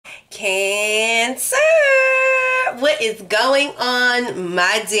Cancer, what is going on,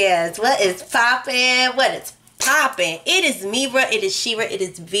 my dears? What is poppin'? What is poppin'? It is Mira, it is Shira, it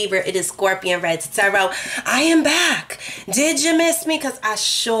is Viva, it is ScorpionReddz Tarot. I am back. Did you miss me? Because I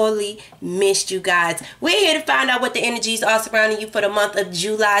surely missed you guys. We're here to find out what the energies are surrounding you for the month of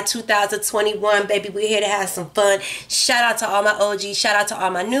July 2021, baby. We're here to have some fun. Shout out to all my OGs. Shout out to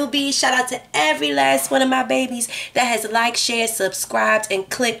all my newbies. Shout out to every last one of my babies that has liked, shared, subscribed, and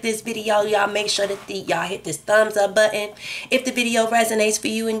clicked this video. Y'all make sure that y'all hit this thumbs up button if the video resonates for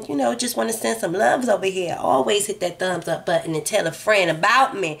you and, you know, just want to send some loves over here. Always hit that thumbs up button and tell a friend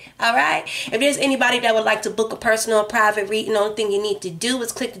about me. All right, if there's anybody that would like to book a personal or private reading, the only thing you need to do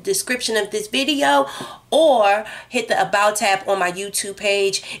is click the description of this video or hit the about tab on my YouTube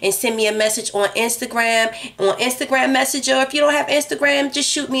page and send me a message on Instagram Messenger. If you don't have Instagram, just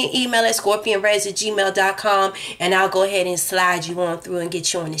shoot me an email at scorpionreddztarot@gmail.com and I'll go ahead and slide you on through and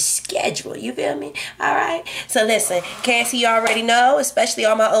get you on the schedule. You feel me? All right, so listen, Cancer, you already know, especially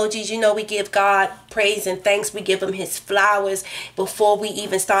all my OGs, you know we give God praise and thanks. We give him his flowers before we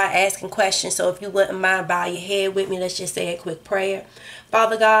even start asking questions. So if you wouldn't mind, bow your head with me. Let's just say a quick prayer.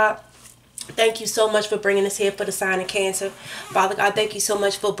 Father God, thank you so much for bringing us here for the sign of Cancer. Father God, thank you so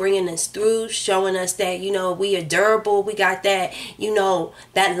much for bringing us through, showing us that, you know, we are durable. We got that, you know,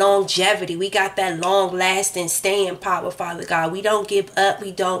 that longevity. We got that long lasting staying power, Father God. We don't give up.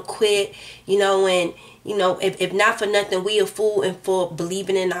 We don't quit, you know, and you know, if not for nothing, we are fool and for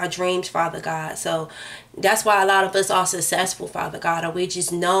believing in our dreams, Father God. So that's why a lot of us are successful, Father God. Or we're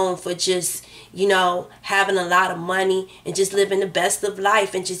just known for just, you know, having a lot of money and just living the best of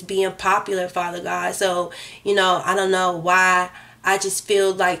life and just being popular, Father God. So, you know, I don't know why I just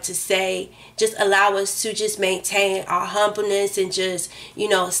feel like to say, just allow us to just maintain our humbleness and just, you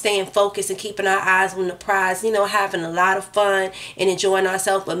know, staying focused and keeping our eyes on the prize, you know, having a lot of fun and enjoying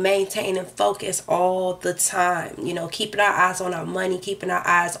ourselves, but maintaining focus all the time, you know, keeping our eyes on our money, keeping our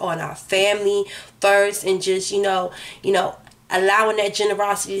eyes on our family first, and just, you know, allowing that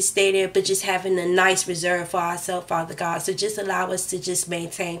generosity to stay there, but just having a nice reserve for ourselves, Father God. So just allow us to just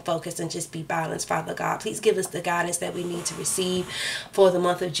maintain focus and just be balanced, Father God. Please give us the guidance that we need to receive for the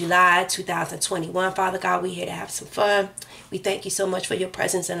month of July 2021, Father God. We're here to have some fun. We thank you so much for your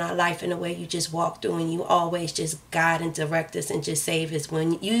presence in our life and the way you just walk through and you always just guide and direct us and just save us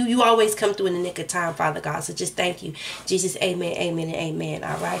when you always come through in the nick of time, Father God. So just thank you, Jesus. Amen, amen, and amen.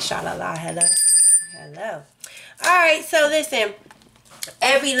 All right, shalala, hello. Hello. Alright, so listen,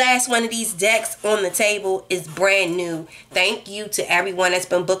 every last one of these decks on the table is brand new. Thank you to everyone that's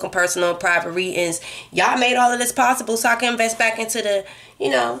been booking personal and private readings. Y'all made all of this possible so I can invest back into the, you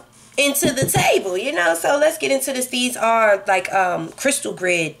know, into the table, you know. So let's get into this. These are like crystal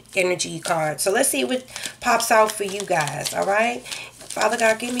grid energy cards. So let's see what pops out for you guys, alright? Father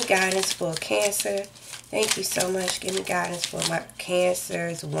God, give me guidance for Cancer. Thank you so much. Give me guidance for my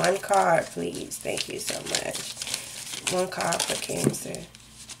Cancers. One card, please. Thank you so much. One card for Cancer.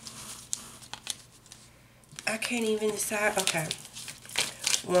 I can't even decide. Okay.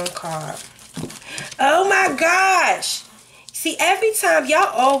 One card. Oh my gosh. See, every time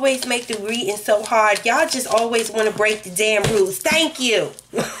y'all always make the reading so hard. Y'all just always want to break the damn rules. Thank you.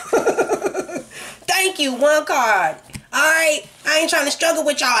 Thank you. One card. Alright. I ain't trying to struggle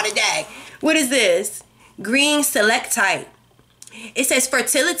with y'all today. What is this? Green selectite. It says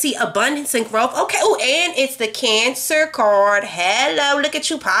fertility, abundance, and growth. Okay. Oh, and it's the Cancer card. Hello. Look at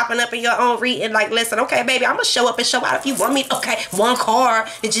you popping up in your own reading. Like, listen, okay, baby, I'm going to show up and show out if you want me. Okay. One card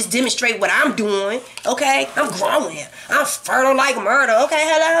to just demonstrate what I'm doing. Okay. I'm growing. I'm fertile like murder. Okay.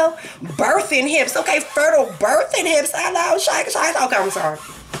 Hello. Birthing hips. Okay. Fertile birthing hips. Hello. Okay. I'm sorry.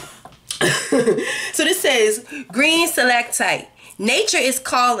 So this says green selectite. Nature is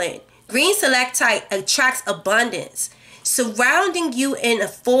calling. Green selectite attracts abundance, surrounding you in a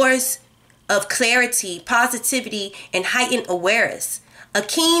force of clarity, positivity, and heightened awareness.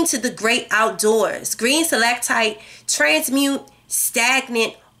 Akin to the great outdoors, green selectite transmute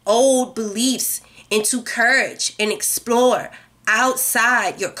stagnant old beliefs into courage and explore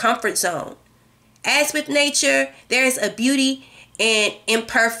outside your comfort zone. As with nature, there is a beauty and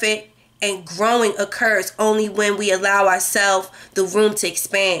imperfect and growing occurs only when we allow ourselves the room to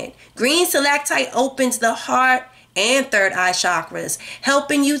expand. Green selectite opens the heart and third eye chakras,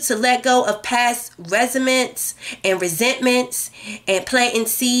 helping you to let go of past resentments and resentments and planting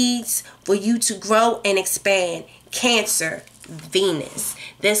seeds for you to grow and expand. Cancer, Venus.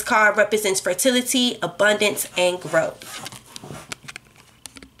 This card represents fertility, abundance, and growth.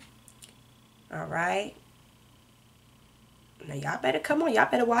 All right. Now, y'all better come on. Y'all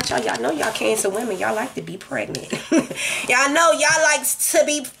better watch out. Y'all know y'all Cancer women. Y'all like to be pregnant. Y'all know y'all like to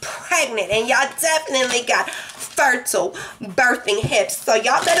be pregnant. pregnant, and y'all definitely got fertile birthing hips. So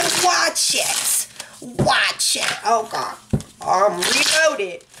y'all better watch it. Watch it. Oh God, I'm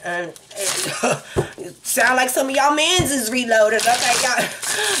reloaded. Sound like some of y'all men's is reloaded. Okay,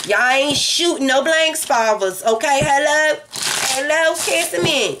 y'all ain't shooting no blanks, fathers. Okay, hello, Cancer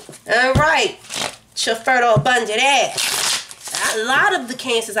men. All right, your fertile abundant ass. A lot of the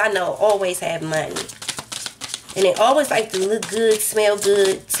Cancers I know always have money, and they always like to look good, smell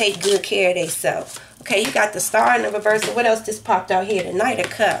good, take good care of themselves. Okay, you got the Star in the reverse. And what else just popped out here? The Knight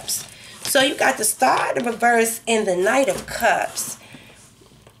of Cups. So you got the Star in the reverse and the Knight of Cups.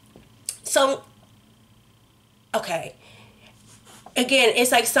 So, okay. Again,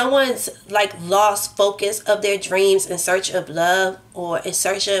 it's like someone's like lost focus of their dreams in search of love, or in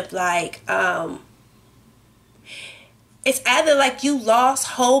search of like, it's either like you lost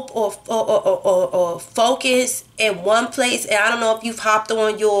hope or focus in one place. And I don't know if you've hopped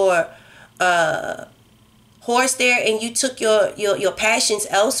on your horse there and you took your passions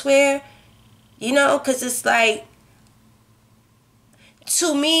elsewhere, you know, because it's like,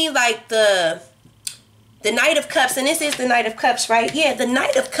 to me, like the Knight of Cups, and this is the Knight of Cups, right? Yeah, the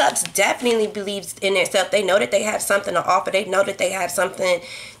Knight of Cups definitely believes in themselves. They know that they have something to offer. They know that they have something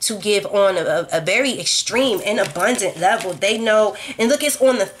to give on a very extreme and abundant level. They know, and look, it's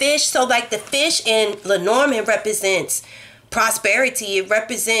on the fish. So like the fish in Lenormand represents prosperity. It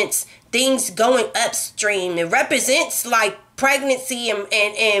represents things going upstream. It represents like pregnancy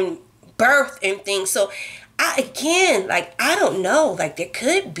and birth and things. So again, like, I don't know, like there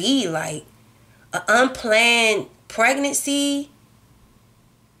could be like an unplanned pregnancy.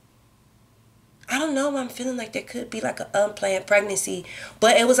 I don't know, I'm feeling like there could be like an unplanned pregnancy,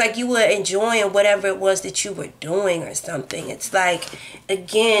 but it was like you were enjoying whatever it was that you were doing or something. It's like,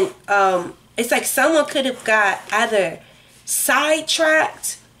 again, it's like someone could have got either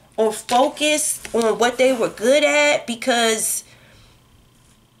sidetracked or focused on what they were good at, because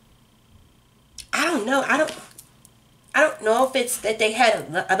I don't know. I don't know if it's that they had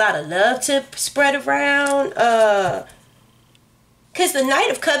a lot of love to spread around. Because the Knight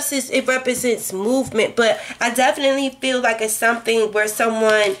of Cups it represents movement, but I definitely feel like it's something where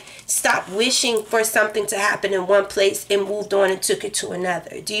someone stopped wishing for something to happen in one place and moved on and took it to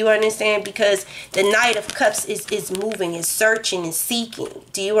another. Do you understand? Because the Knight of Cups is moving, is searching, is seeking.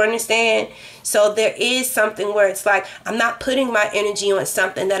 Do you understand? So there is something where it's like, I'm not putting my energy on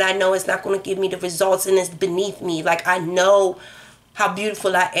something that I know is not going to give me the results and is beneath me. Like, I know how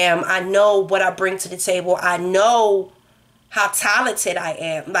beautiful I am. I know what I bring to the table. I know how talented I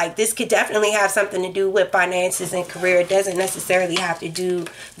am. Like, this could definitely have something to do with finances and career. It doesn't necessarily have to do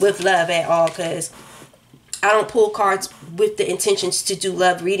with love at all, because I don't pull cards with the intentions to do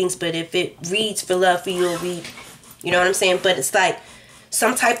love readings, but if it reads for love for you, it'll read, you know what I'm saying? But it's like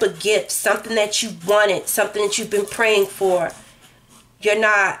some type of gift, something that you wanted, something that you've been praying for. You're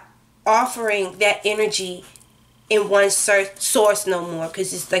not offering that energy in one source no more,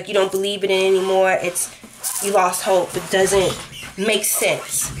 because it's like you don't believe in it anymore. It's, you lost hope. It doesn't make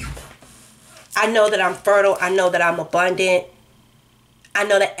sense. I know that I'm fertile. I know that I'm abundant. I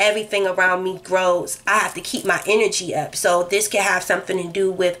know that everything around me grows. I have to keep my energy up. So this can have something to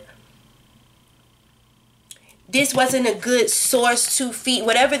do with, this wasn't a good source to feed.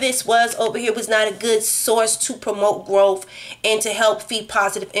 Whatever this was over here was not a good source to promote growth and to help feed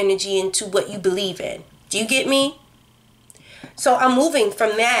positive energy into what you believe in. Do you get me? So I'm moving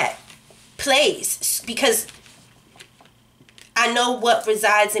from that place because I know what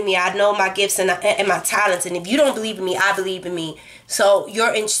resides in me. I know my gifts and my talents. And if you don't believe in me, I believe in me. So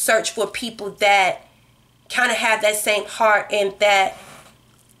you're in search for people that kind of have that same heart and that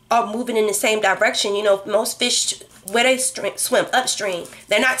are moving in the same direction. You know, most fish, where they swim upstream,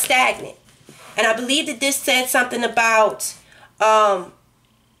 they're not stagnant. And I believe that this said something about,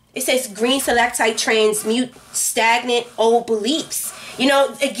 it says green selectite transmute stagnant old beliefs. You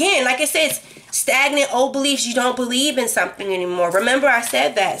know, again, like it says, stagnant old beliefs, you don't believe in something anymore. Remember I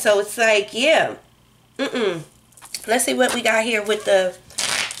said that. So it's like, yeah. Let's see what we got here with the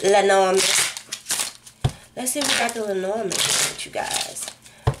Lenormand. Let's see what we got the Lenormand with you guys.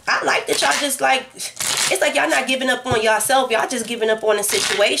 I like that y'all just like, it's like y'all not giving up on yourself. Y'all just giving up on a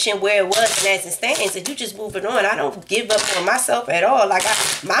situation where it was and as it stands, and you just moving on. I don't give up on myself at all. Like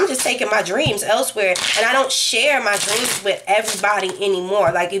I'm just taking my dreams elsewhere, and I don't share my dreams with everybody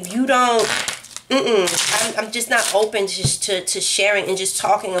anymore. Like if you don't, I'm just not open just to sharing and just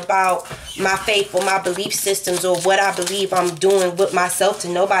talking about my faith or my belief systems or what I believe I'm doing with myself to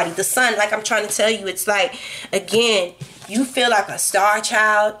nobody. The sun, like I'm trying to tell you, it's like, again, you feel like a star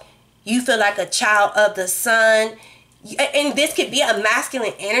child. You feel like a child of the sun. And this could be a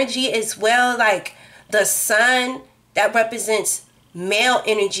masculine energy as well. Like the sun, that represents male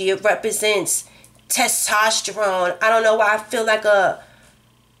energy. It represents testosterone. I don't know why I feel like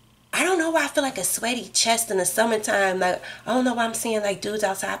a sweaty chest in the summertime. Like, I don't know why I'm seeing like dudes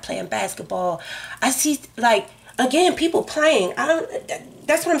outside playing basketball. I see like, again, people playing.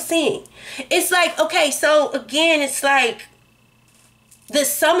 That's what I'm seeing. It's like, okay, so again, it's like the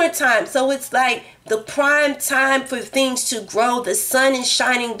summertime. So it's like the prime time for things to grow. The sun is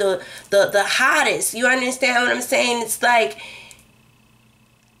shining the hottest. You understand what I'm saying? It's like,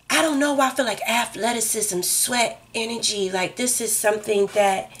 I don't know why I feel like athleticism, sweat, energy. Like, this is something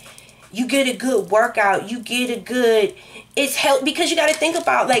that you get a good workout. You get a good, it's help, because you got to think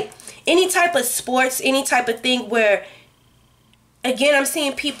about like any type of sports, any type of thing where, again, I'm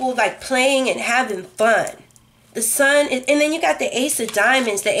seeing people like playing and having fun. The sun, and then you got the Ace of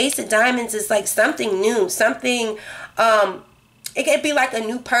Diamonds. The Ace of Diamonds is like something new, something, it could be like a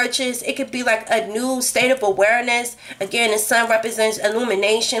new purchase. It could be like a new state of awareness. Again, the sun represents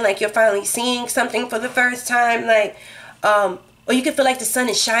illumination, like you're finally seeing something for the first time. Like, or you could feel like the sun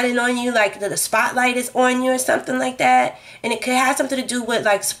is shining on you, like the spotlight is on you or something like that. And it could have something to do with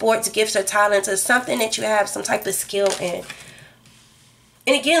like sports, gifts, or talents, or something that you have some type of skill in.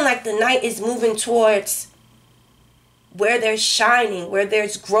 And again, like the night is moving towards where there's shining, where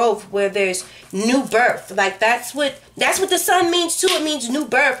there's growth, where there's new birth. Like that's what the sun means too. It means new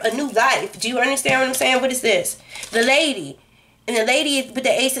birth, a new life. Do you understand what I'm saying? What is this? The lady. And the lady is with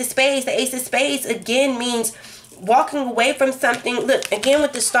the Ace of Spades. The Ace of Spades again means walking away from something. Look, again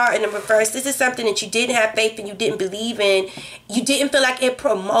with the star in the reverse, this is something that you didn't have faith in, you didn't believe in. You didn't feel like it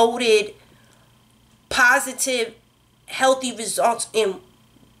promoted positive, healthy results in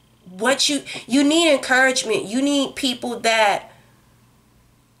what you need. Encouragement. You need people that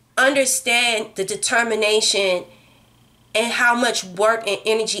understand the determination and how much work and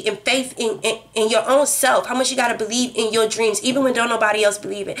energy and faith in your own self, how much you got to believe in your dreams, even when don't nobody else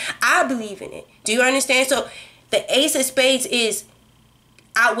believe it. I believe in it. Do you understand? So the Ace of Spades is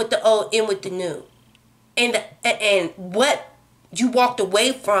out with the old, in with the new. And what you walked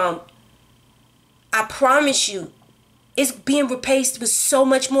away from, I promise you, it's being replaced with so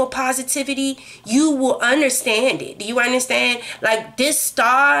much more positivity. You will understand it. Do you understand? Like this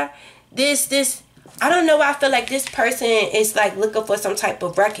star, this, I don't know why I feel like this person is like looking for some type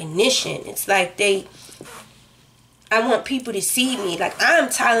of recognition. It's like I want people to see me. Like, I'm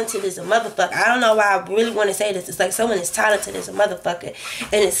talented as a motherfucker. I don't know why I really want to say this. It's like someone is talented as a motherfucker.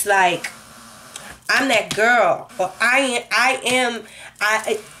 And it's like, I'm that girl. Or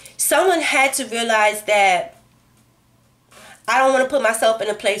someone had to realize that I don't want to put myself in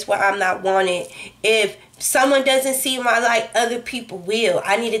a place where I'm not wanted. If someone doesn't see my light, other people will.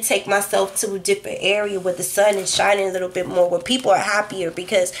 I need to take myself to a different area where the sun is shining a little bit more, where people are happier,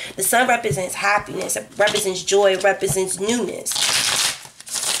 because the sun represents happiness, it represents joy, it represents newness.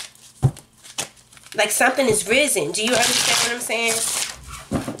 Like something is risen. Do you understand what I'm saying?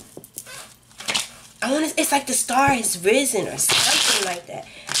 It's like the star is risen or something like that.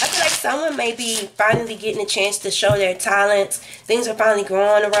 I feel like someone may be finally getting a chance to show their talents. Things are finally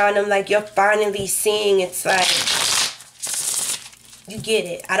growing around them. Like you're finally seeing. It's like, you get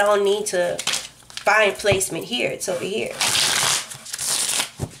it. I don't need to find placement here. It's over here.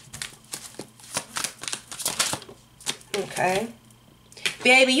 Okay.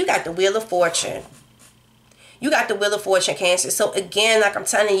 Baby, you got the Wheel of Fortune. You got the Wheel of Fortune, Cancer. So again, like I'm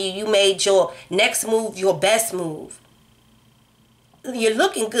telling you, you made your next move your best move. You're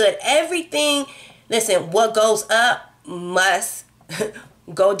looking good. Everything, listen, what goes up must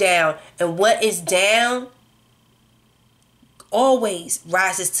go down. And what is down always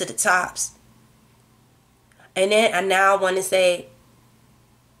rises to the tops. And then I now want to say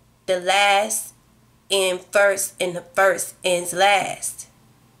the last ends first and the first ends last.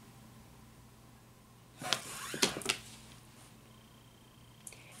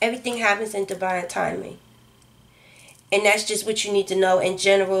 Everything happens in divine timing. And that's just what you need to know in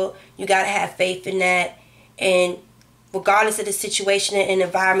general. You got to have faith in that. And regardless of the situation and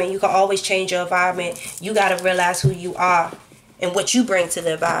environment, you can always change your environment. You got to realize who you are and what you bring to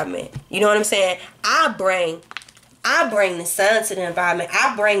the environment. You know what I'm saying? I bring the sun to the environment.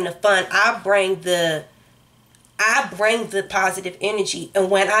 I bring the fun. I bring the positive energy.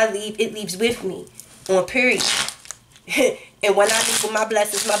 And when I leave, it leaves with me. On period. And when I leave with my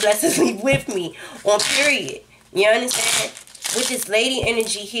blessings leave with me. On period. You understand? With this lady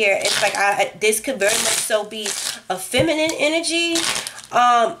energy here, it's like this could very much so be a feminine energy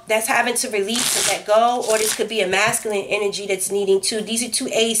that's having to release and let go, or this could be a masculine energy that's needing to. These are two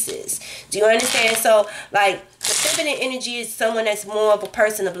aces. Do you understand? So, like, the feminine energy is someone that's more of a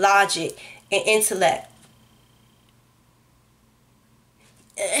person of logic and intellect.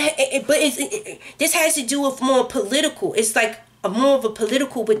 This has to do with more political. It's like more of a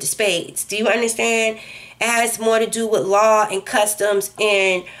political with the spades. Do you understand? It has more to do with law and customs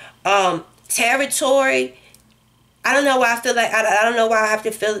and territory. I don't know why I feel like I don't know why I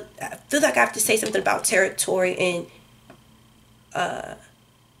feel like I have to say something about territory and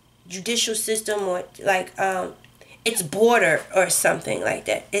judicial system, or like its border or something like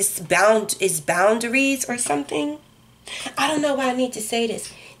that. It's boundaries or something. I don't know why I need to say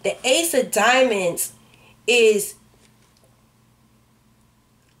this. The Ace of Diamonds is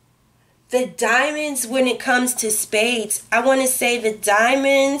the diamonds when it comes to spades. I want to say the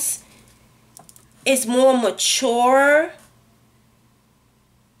diamonds is more mature.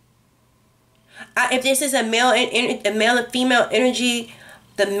 If this is a male and female energy,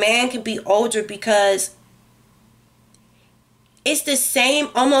 the man can be older because it's the same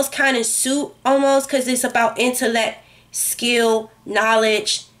almost kind of suit, almost, because it's about intellect, skill,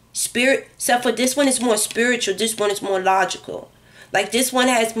 knowledge, spirit. Except for this one is more spiritual. This one is more logical. Like this one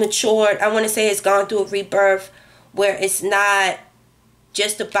has matured. I want to say it's gone through a rebirth where it's not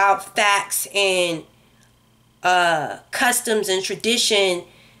just about facts and customs and tradition.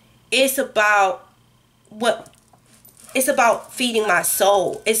 It's about feeding my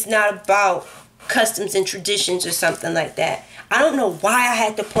soul. It's not about customs and traditions or something like that. I don't know why I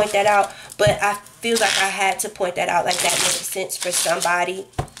had to point that out, but I feel like I had to point that out, like that made sense for somebody.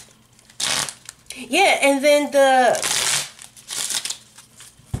 Yeah, and then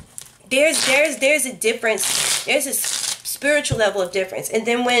there's a difference. There's a spiritual level of difference. And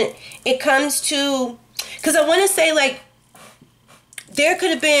then when it comes to, because I want to say, like, there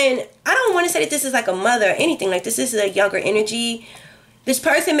could have been, I don't want to say that this is like a mother or anything like this. This is a younger energy. This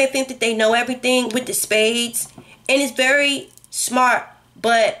person may think that they know everything with the spades, and it's very smart,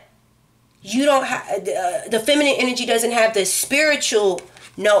 but you don't have, the feminine energy doesn't have the spiritual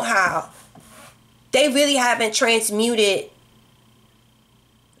know-how. They really haven't transmuted.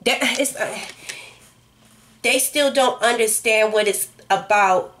 They still don't understand what it's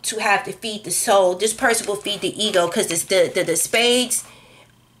about to have to feed the soul. This person will feed the ego, because the spades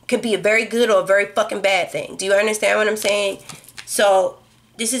could be a very good or a very fucking bad thing. Do you understand what I'm saying? So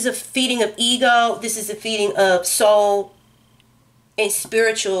this is a feeding of ego. This is a feeding of soul and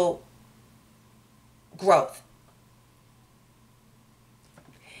spiritual growth.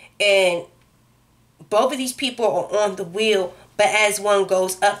 And both of these people are on the wheel, but as one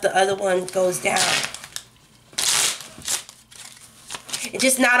goes up, the other one goes down. It's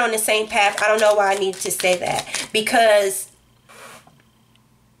just not on the same path. I don't know why I need to say that, because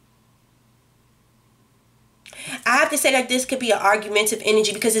I have to say that this could be an argumentative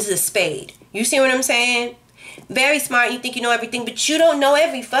energy, because it's a spade. You see what I'm saying? Very smart. You think you know everything, but you don't know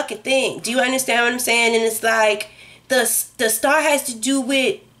every fucking thing. Do you understand what I'm saying? And it's like the star has to do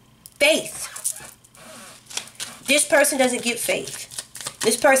with faith. This person doesn't get faith.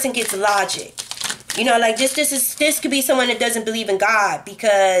 This person gets logic. You know, like this could be someone that doesn't believe in God,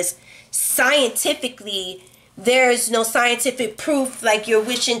 because scientifically there's no scientific proof like you're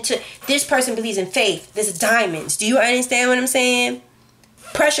wishing to. This person believes in faith. There's diamonds. Do you understand what I'm saying?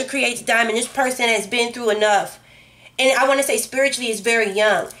 Pressure creates diamond. This person has been through enough. And I want to say spiritually is very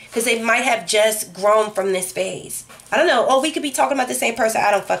young, because they might have just grown from this phase. I don't know. Oh, we could be talking about the same person.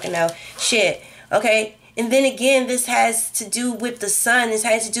 I don't fucking know. Shit. Okay? And then again, this has to do with the sun. This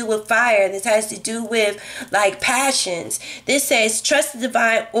has to do with fire. This has to do with, like, passions. This says, trust the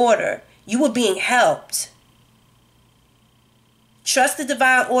divine order. You are being helped. Trust the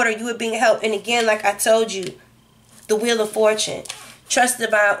divine order. You are being helped. And again, like I told you, the Wheel of Fortune. Trust the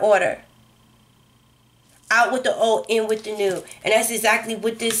divine order. Out with the old, in with the new. And that's exactly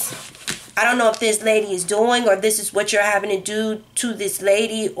what this, I don't know if this lady is doing, or this is what you're having to do to this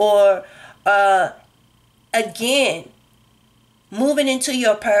lady, or, again, moving into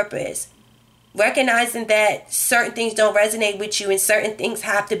your purpose. Recognizing that certain things don't resonate with you, and certain things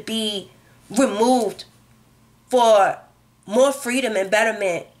have to be removed for more freedom and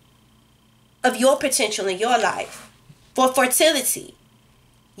betterment of your potential in your life. For fertility.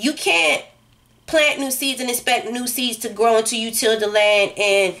 You can't plant new seeds and expect new seeds to grow until you till the land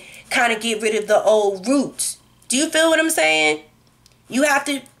and kind of get rid of the old roots. Do you feel what I'm saying? You have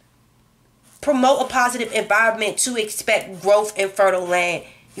to promote a positive environment to expect growth in fertile land.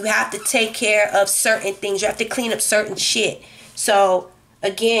 You have to take care of certain things. You have to clean up certain shit. So,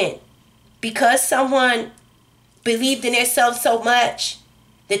 again, because someone believed in themselves so much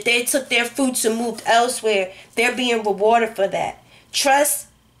that they took their fruits and moved elsewhere, they're being rewarded for that. Trust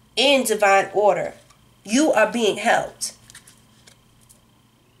in divine order. You are being helped.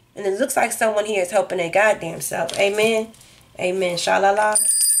 And it looks like someone here is helping their goddamn self. Amen. Amen. Shalala.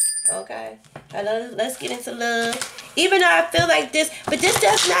 Okay. Let's get into love. Even though I feel like this, but this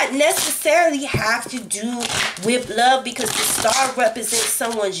does not necessarily have to do with love, because the star represents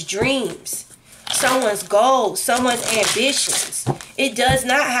someone's dreams, someone's goals, someone's ambitions. It does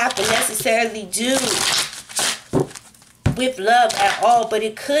not have to necessarily do with love at all, but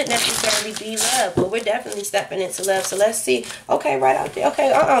it could necessarily be love. But we're definitely stepping into love. So let's see. Okay, right out there.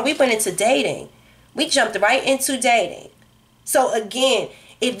 Okay, we went into dating. We jumped right into dating. So again,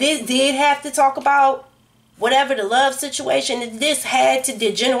 if this did have to talk about whatever the love situation, if this had to,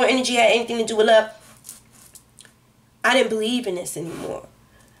 the general energy had anything to do with love, I didn't believe in this anymore.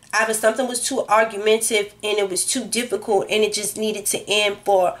 Either something was too argumentative and it was too difficult and it just needed to end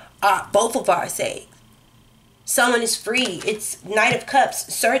for both of our sake. Someone is free. It's Knight of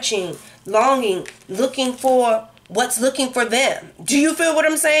Cups, searching, longing, looking for what's looking for them. Do you feel what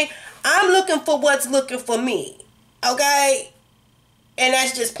I'm saying? I'm looking for what's looking for me. Okay? And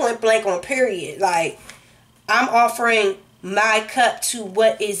that's just point blank on period. Like, I'm offering my cup to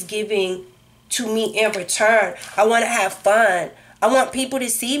what is giving to me in return. I want to have fun. I want people to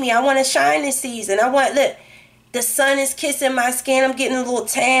see me. I want to shine this season. Look, the sun is kissing my skin. I'm getting a little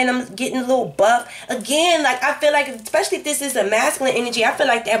tan. I'm getting a little buff. Again, like, I feel like, especially if this is a masculine energy, I feel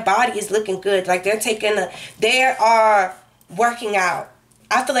like their body is looking good. Like, they are working out.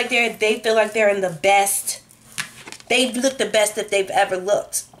 I feel like they feel like they're in the best. They look the best that they've ever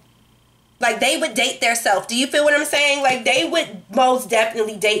looked. Like, they would date their self. Do you feel what I'm saying? Like, they would most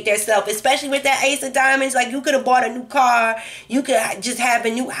definitely date their self, especially with that Ace of Diamonds. Like, you could have bought a new car. You could just have a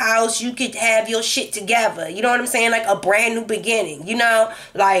new house. You could have your shit together. You know what I'm saying? Like, a brand new beginning, you know?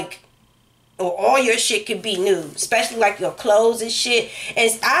 Like, or all your shit could be new, especially like your clothes and shit.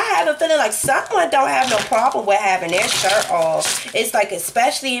 And I have a feeling like someone don't have no problem with having their shirt off. It's like,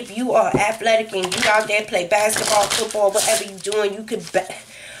 especially if you are athletic and you out there play basketball, football, whatever you doing, you could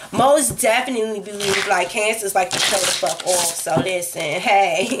most definitely believe like Cancers like to show the fuck off. So listen,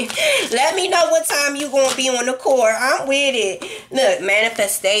 hey, let me know what time you gonna be on the court. I'm with it. Look,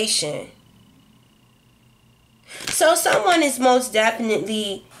 manifestation. So someone is most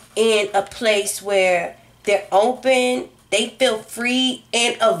definitely in a place where they're open, they feel free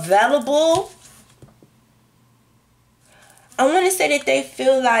and available. I want to say that they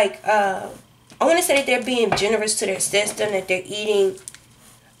feel like, I want to say that they're being generous to their system, that they're eating,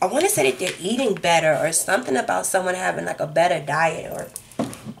 I want to say that they're eating better, or something about someone having like a better diet, or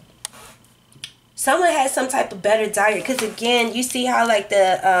someone has some type of better diet. Because again, you see how like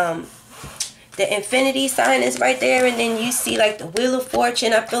the infinity sign is right there, and then you see like the Wheel of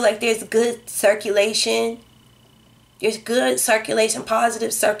Fortune. I feel like there's good circulation. There's good circulation,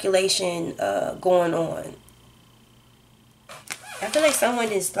 positive circulation going on. I feel like someone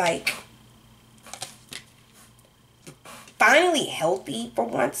is like finally healthy for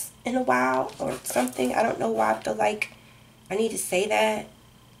once in a while or something. I don't know why I feel like I need to say that.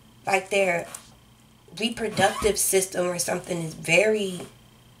 Like their reproductive system or something is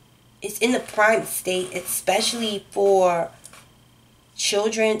it's in the prime state, especially for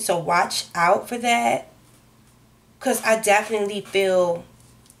children. So watch out for that. Because I definitely feel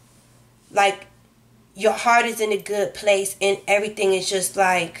like your heart is in a good place and everything is just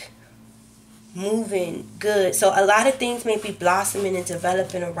like moving good. So a lot of things may be blossoming and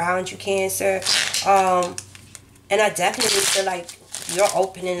developing around you, Cancer. And I definitely feel like you're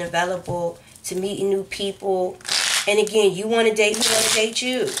open and available to meeting new people. And again, you want to date me, want to date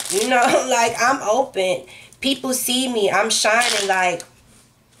you. You know, like, I'm open. People see me. I'm shining. Like,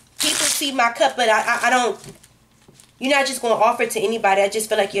 people see my cup, but I don't. You're not just going to offer it to anybody. I just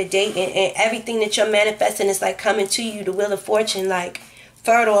feel like you're dating, and everything that you're manifesting is like coming to you. The Wheel of Fortune, like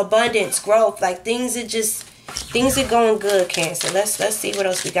fertile, abundance, growth. Like, things are going good, Cancer. Let's see what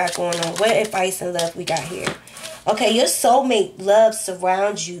else we got going on. What advice and love we got here? Okay, your soulmate love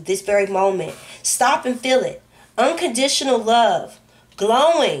surrounds you this very moment. Stop and feel it. Unconditional love,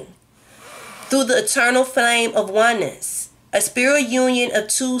 glowing through the eternal flame of oneness. A spirit union of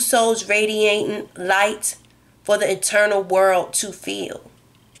two souls radiating light for the eternal world to feel.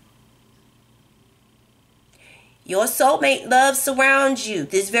 Your soulmate love surrounds you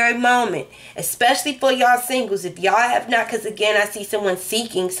this very moment, especially for y'all singles. If y'all have not, because again, I see someone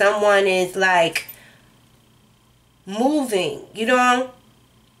seeking. Someone is like moving, you know.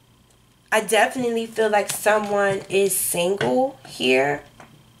 I definitely feel like someone is single here.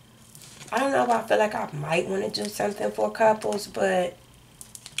 I don't know if I feel like I might want to do something for couples, but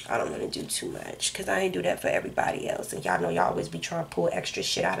I don't want to do too much because I ain't do that for everybody else. And y'all know y'all always be trying to pull extra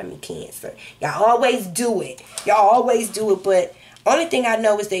shit out of me, Cancer. Y'all always do it. Y'all always do it. But only thing I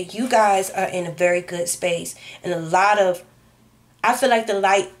know is that you guys are in a very good space. And a lot of, I feel like the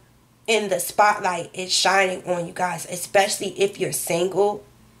light in the spotlight is shining on you guys. Especially if you're single.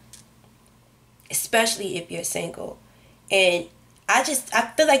 Especially if you're single. And I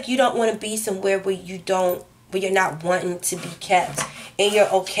feel like you don't want to be somewhere where you're not wanting to be kept. And you're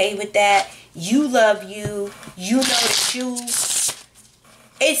okay with that. You love you. You know that you...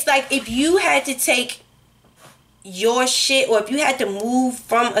 It's like if you had to take your shit, or if you had to move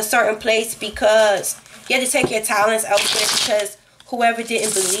from a certain place because you had to take your talents elsewhere because whoever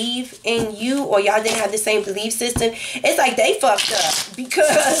didn't believe in you, or y'all didn't have the same belief system, it's like they fucked up.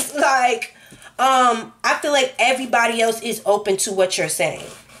 Because, like, I feel like everybody else is open to what you're saying.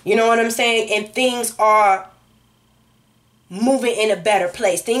 You know what I'm saying? And things are moving in a better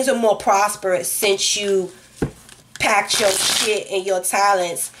place. Things are more prosperous since you packed your shit and your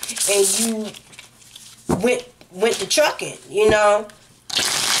talents and you went to trucking, you know.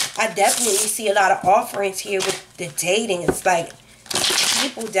 I definitely see a lot of offerings here with the dating. It's like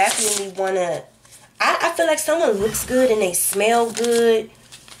people definitely want to... I feel like someone looks good and they smell good.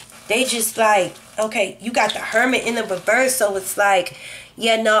 They just like, okay, you got the Hermit in the reverse, so it's like,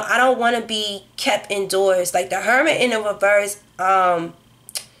 yeah, no, I don't want to be kept indoors. Like the Hermit in the reverse,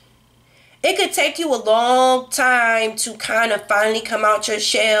 it could take you a long time to kind of finally come out your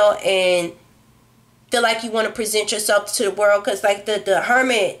shell and feel like you want to present yourself to the world. Because like the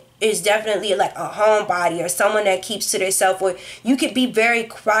Hermit is definitely like a homebody or someone that keeps to themselves, where you could be very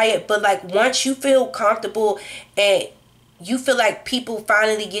quiet, but like once you feel comfortable and you feel like people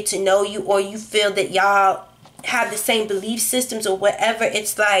finally get to know you, or you feel that y'all have the same belief systems or whatever,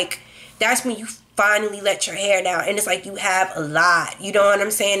 it's like that's when you finally let your hair down. And it's like you have a lot. You know what I'm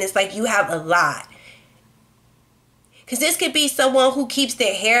saying? It's like you have a lot. Because this could be someone who keeps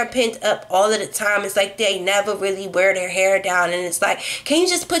their hair pinned up all of the time. It's like they never really wear their hair down. And it's like, can you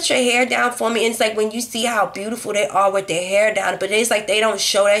just put your hair down for me? And it's like when you see how beautiful they are with their hair down. But it's like they don't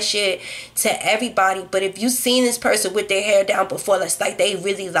show that shit to everybody. But if you've seen this person with their hair down before, it's like they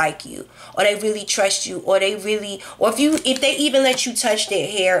really like you. Or they really trust you. Or they really... Or if they even let you touch their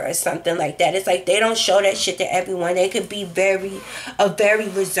hair or something like that. It's like they don't show that shit to everyone. They could be a very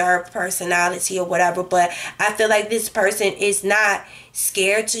reserved personality or whatever. But I feel like this person is not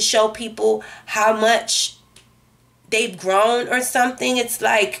scared to show people how much they've grown or something. It's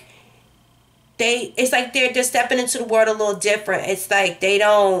like they're stepping into the world a little different. It's like they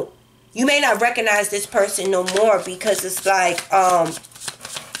don't... You may not recognize this person no more because it's like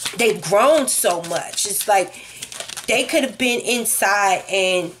they've grown so much. It's like they could have been inside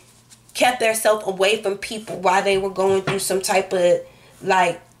and kept themselves away from people while they were going through some type of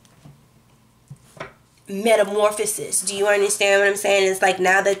like metamorphosis. Do you understand what I'm saying? It's like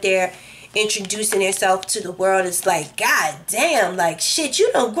now that they're introducing themselves to the world, it's like, god damn, like shit, you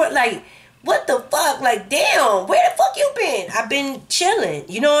don't grow, like what the fuck, like damn, where the fuck you been? I've been chilling,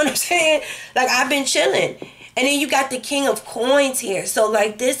 you know what I'm saying? Like I've been chilling. And then you got the King of Coins here. So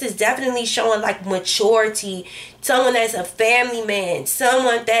like this is definitely showing like maturity. Someone that's a family man.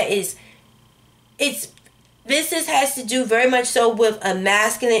 Someone that is... This has to do very much so with a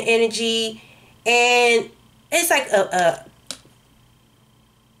masculine energy. And it's like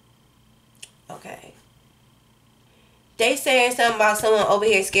okay. They saying something about someone over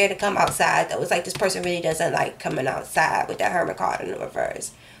here scared to come outside. That was like this person really doesn't like coming outside with that Hermit card in the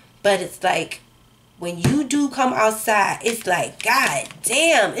reverse. But it's like... When you do come outside, it's like, god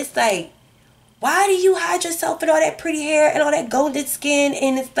damn. It's like, why do you hide yourself with all that pretty hair and all that golden skin?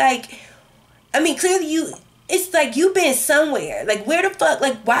 And it's like, I mean, clearly it's like you've been somewhere. Like, where the fuck,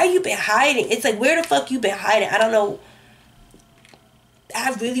 like, why you been hiding? It's like, where the fuck you been hiding? I don't know.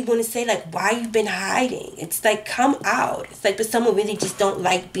 I really want to say, like, why you been hiding? It's like, come out. It's like, but someone really just don't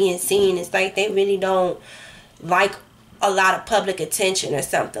like being seen. It's like, they really don't like a lot of public attention or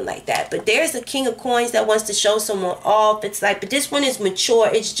something like that. But there's a King of Coins that wants to show someone off. It's like, but this one is mature.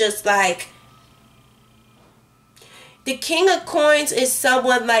 It's just like, the King of Coins is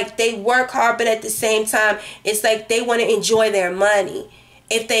someone like they work hard, but at the same time, it's like they want to enjoy their money.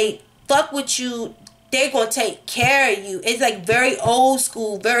 If they fuck with you, they're going to take care of you. It's like very old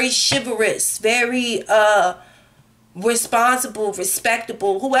school, very chivalrous, very responsible,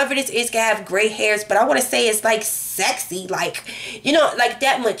 respectable. Whoever this is can have gray hairs, but I want to say it's like sexy, like, you know, like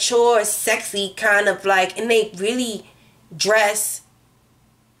that mature, sexy kind of like, and they really dress,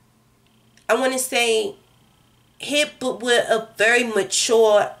 I want to say hip, but with a very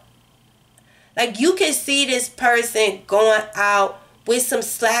mature, like you can see this person going out with some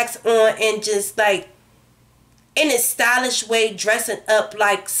slacks on and just like in a stylish way dressing up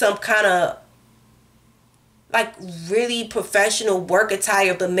like some kind of like really professional work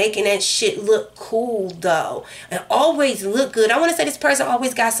attire, but making that shit look cool though, and always look good. I want to say this person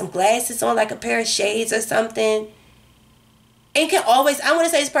always got some glasses on, like a pair of shades or something, and can always, I want to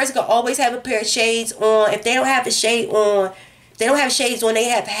say this person can always have a pair of shades on. If they don't have the shade on, they don't have shades on, they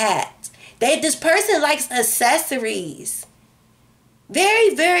have hats. This person likes accessories.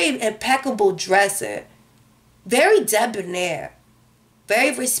 Very, very impeccable dresser. Very debonair.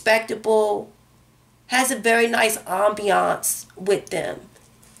 Very respectable. Has a very nice ambiance with them.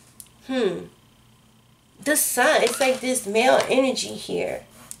 The sun, it's like this male energy here.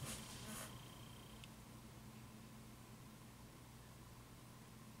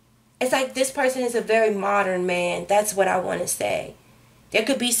 It's like this person is a very modern man. That's what I want to say. There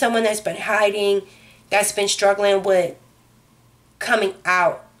could be someone that's been hiding, that's been struggling with coming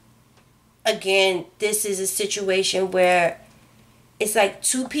out. Again, this is a situation where it's like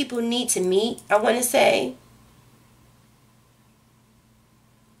two people need to meet, I want to say.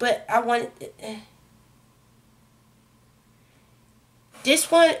 But I want... This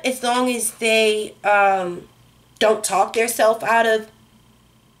one, as long as they don't talk themselves out of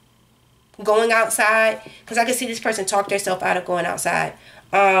going outside. Because I can see this person talk themselves out of going outside.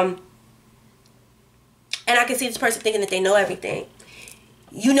 And I can see this person thinking that they know everything.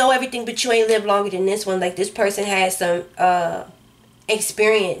 You know everything, but you ain't lived longer than this one. Like, this person has some...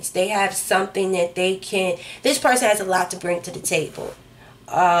 experience. They have something that they can... This person has a lot to bring to the table.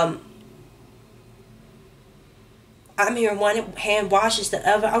 I'm hearing one hand washes the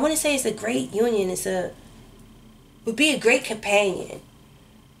other. I want to say it's a great union. Would be a great companion.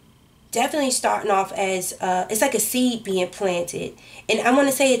 Definitely starting off as it's like a seed being planted, and I want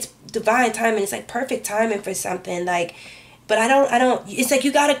to say it's divine timing. It's like perfect timing for something. Like, but I don't. It's like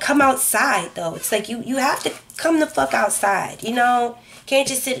you gotta come outside though. It's like you have to come the fuck outside. You know, can't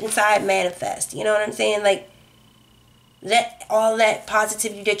just sit inside manifest. You know what I'm saying? Like, let all that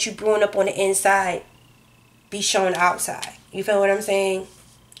positivity that you brewing up on the inside be shown outside. You feel what I'm saying?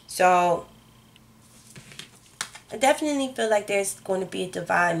 So I definitely feel like there's going to be a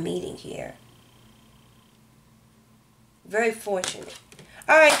divine meeting here. Very fortunate.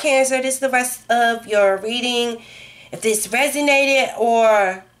 Alright, Cancer, this is the rest of your reading. If this resonated,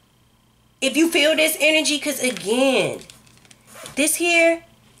 or if you feel this energy, because again, this here,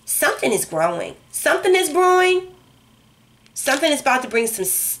 something is growing. Something is brewing. Something is about to bring some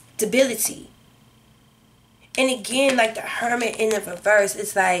stability. And again, like the Hermit in the reverse,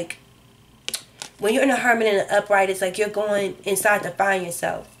 it's like, when you're in a Hermit in the upright, it's like you're going inside to find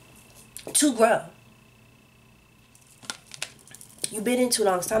yourself. To grow. You've been in too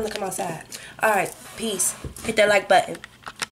long. It's time to come outside. Alright, peace. Hit that like button.